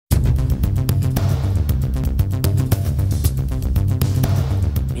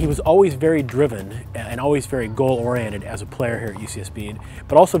was always very driven and always very goal-oriented as a player here at UCSB,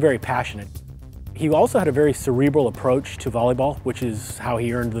 but also very passionate. He also had a very cerebral approach to volleyball, which is how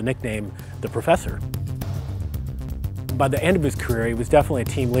he earned the nickname the Professor. By the end of his career, he was definitely a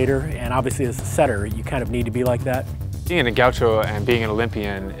team leader, and obviously as a setter, you kind of need to be like that. Being a Gaucho and being an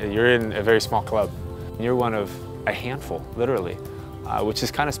Olympian, you're in a very small club. You're one of a handful, literally, which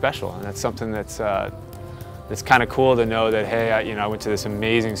is kind of special, and that's something that's kind of cool to know that, hey, I went to this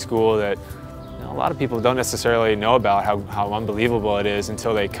amazing school that a lot of people don't necessarily know about how unbelievable it is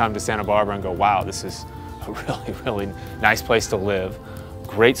until they come to Santa Barbara and go, wow, this is a really, really nice place to live.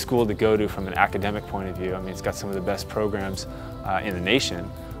 Great school to go to from an academic point of view. I mean, it's got some of the best programs in the nation,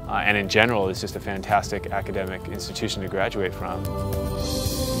 and in general, it's just a fantastic academic institution to graduate from.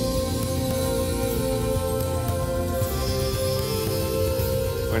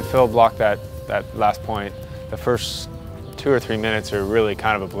 When Phil blocked that last point, the first 2 or 3 minutes are really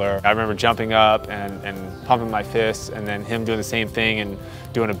kind of a blur. I remember jumping up and pumping my fists, and then him doing the same thing and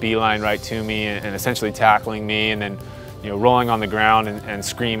doing a beeline right to me and essentially tackling me, and then rolling on the ground and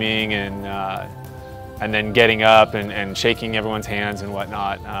screaming and then getting up and shaking everyone's hands and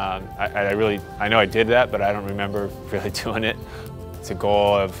whatnot. I know I did that, but I don't remember really doing it. It's a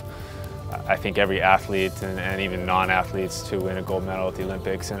goal of, I think, every athlete and even non-athletes to win a gold medal at the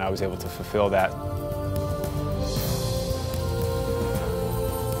Olympics, and I was able to fulfill that.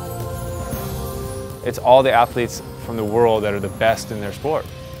 It's all the athletes from the world that are the best in their sport.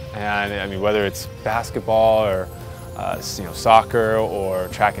 And I mean, whether it's basketball or soccer or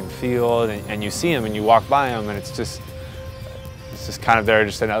track and field, and you see them and you walk by them, and it's just kind of there,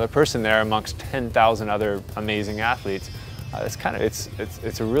 just another person there amongst 10,000 other amazing athletes.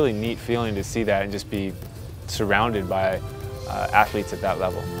 It's a really neat feeling to see that and just be surrounded by athletes at that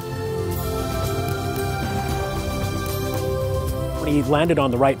level. When he landed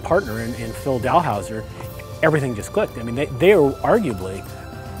on the right partner in Phil Dalhausser, everything just clicked. I mean, they are arguably,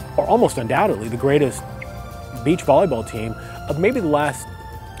 or almost undoubtedly, the greatest beach volleyball team of maybe the last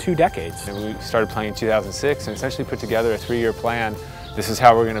 2 decades. And we started playing in 2006 and essentially put together a 3-year plan. This is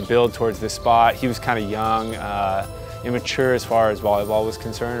how we're going to build towards this spot. He was kind of young, immature as far as volleyball was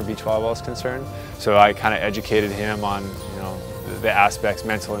concerned, or beach volleyball was concerned. So I kind of educated him on the aspects,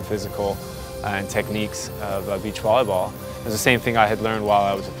 mental and physical, and techniques of beach volleyball. It was the same thing I had learned while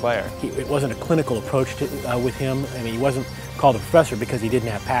I was a player. It wasn't a clinical approach with him. I mean, he wasn't called a professor because he didn't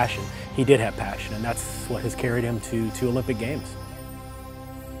have passion. He did have passion, and that's what has carried him to Olympic Games.